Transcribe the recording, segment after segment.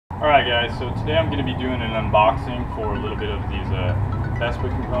Alright guys, so today I'm going to be doing an unboxing for a little bit of these Vespa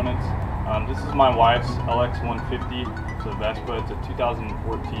components. This is my wife's Lx 150. It's a Vespa, it's a 2014.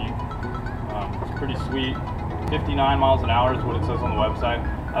 It's pretty sweet. 59 miles an hour is what it says on the website.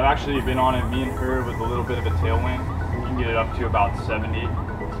 I've actually been on it, me and her, with a little bit of a tailwind. You can get it up to about 70.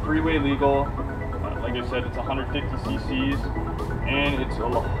 It's freeway legal. Like I said, it's 150 cc's, and it's a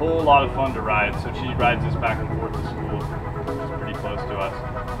whole lot of fun to ride. So she rides this back and forth to school. It's pretty close to us.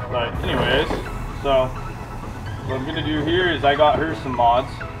 But anyways, so what I'm gonna do here is I got her some mods.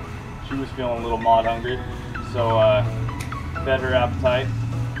 She was feeling a little mod hungry, so fed her appetite.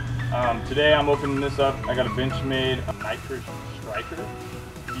 Today I'm opening this up. I got a Benchmade nitrous striker,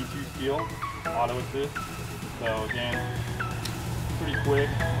 D2 steel, auto assist. So again, pretty quick.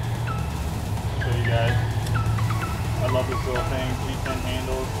 Show you guys. I love this little thing, T10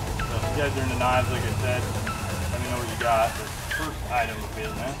 handles. So if you guys are into knives, like I said, let me know what you got. The first item of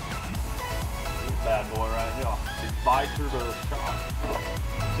business. This bad boy right here. It's bi-turbo shock.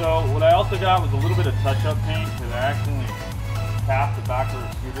 So what I also got was a little bit of touch-up paint because I accidentally tapped the back of the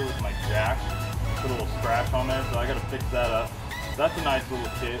scooter with my jack. Put a little scratch on there, so I got to fix that up. So that's a nice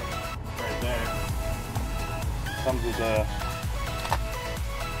little kit right there. Comes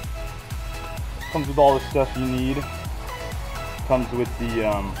with all the stuff you need. Comes with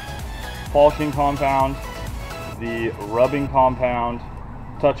the polishing compound, the rubbing compound,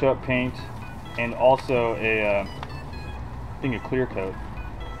 touch-up paint, and also a thing of clear coat.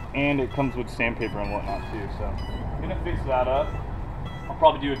 And it comes with sandpaper and whatnot too. So I'm gonna fix that up. I'll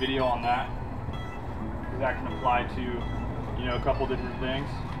probably do a video on that because that can apply to, you know, a couple different things.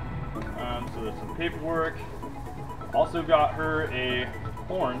 So there's some paperwork. Also got her a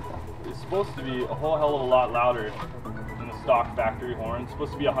horn. It's supposed to be a whole hell of a lot louder than the stock factory horn. It's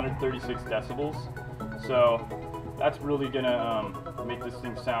supposed to be 136 decibels. So that's really gonna make this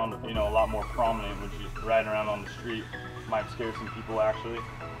thing sound, you know, a lot more prominent when she's riding around on the street. Might scare some people actually.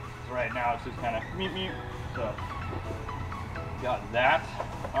 So right now it's just kind of meep meep. So got that.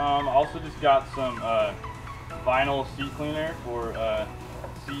 Also just got some vinyl seat cleaner for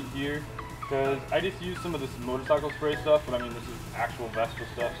seat here. Because I just use some of this motorcycle spray stuff, but I mean this is actual Vespa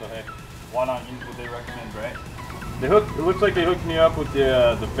stuff, so hey, why not use what they recommend, right? It looks like they hooked me up with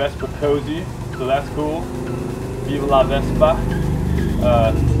the Vespa Cozy, so that's cool. Viva la Vespa.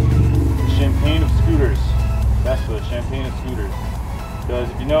 Champagne of scooters. Vespa, champagne of scooters. Because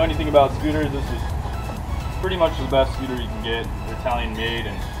if you know anything about scooters, this is pretty much the best scooter you can get. They're Italian made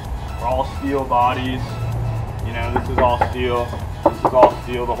and they're all steel bodies. You know, this is all steel. This is all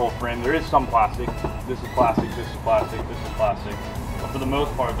steel, the whole frame. There is some plastic. This is plastic, this is plastic, this is plastic. But for the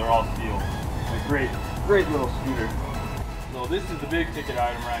most part, they're all steel. It's a great little scooter. So this is the big ticket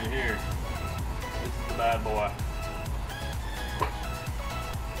item right here. This is the bad boy.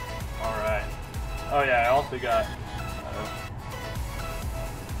 Alright. Oh yeah, I also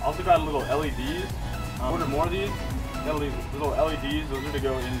got little LEDs. Ordered more of these. Little LEDs, those are to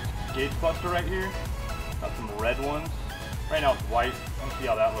go in gauge cluster right here. Got some red ones. Right now it's white. Let's see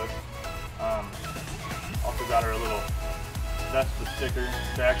how that looks. Also got her a little Vespa sticker.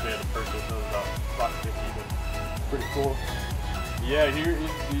 I actually had to purchase. It was about $1.50, but pretty cool. Yeah, here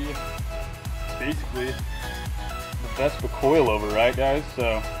is basically the Vespa coilover, right guys?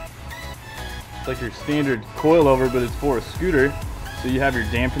 So it's like your standard coilover, but it's for a scooter. So you have your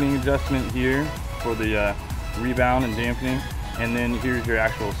dampening adjustment here for the rebound and dampening, and then here's your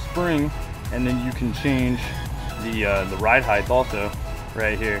actual spring, and then you can change the ride height also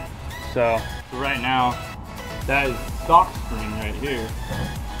right here. So right now that is stock spring right here,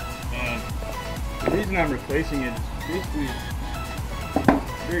 and the reason I'm replacing it is basically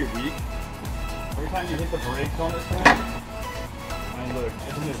very weak. Every time you hit the brakes on this thing, I mean look,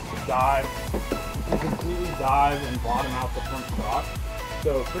 it can just dive, you can completely dive and bottom out the front stock.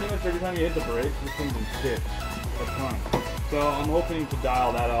 So pretty much every time you hit the brakes, this thing's in stick a ton. So I'm hoping to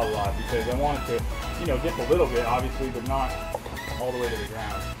dial that out a lot because I want it to, you know, dip a little bit obviously, but not all the way to the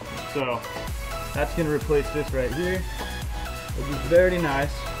ground. So that's going to replace this right here, which is very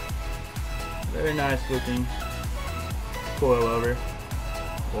nice looking coilover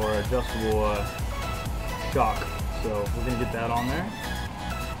or adjustable shock. So we're going to get that on there,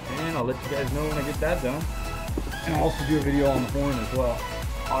 and I'll let you guys know when I get that done. And I'll also do a video on the horn as well.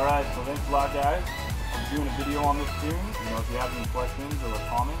 Alright, so thanks a lot guys. I'm doing a video on this soon. You know, if you have any questions or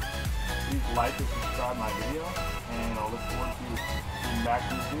comments, please like or subscribe my video, and I'll look forward to being back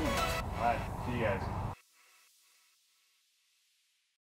to you soon. Alright, see you guys.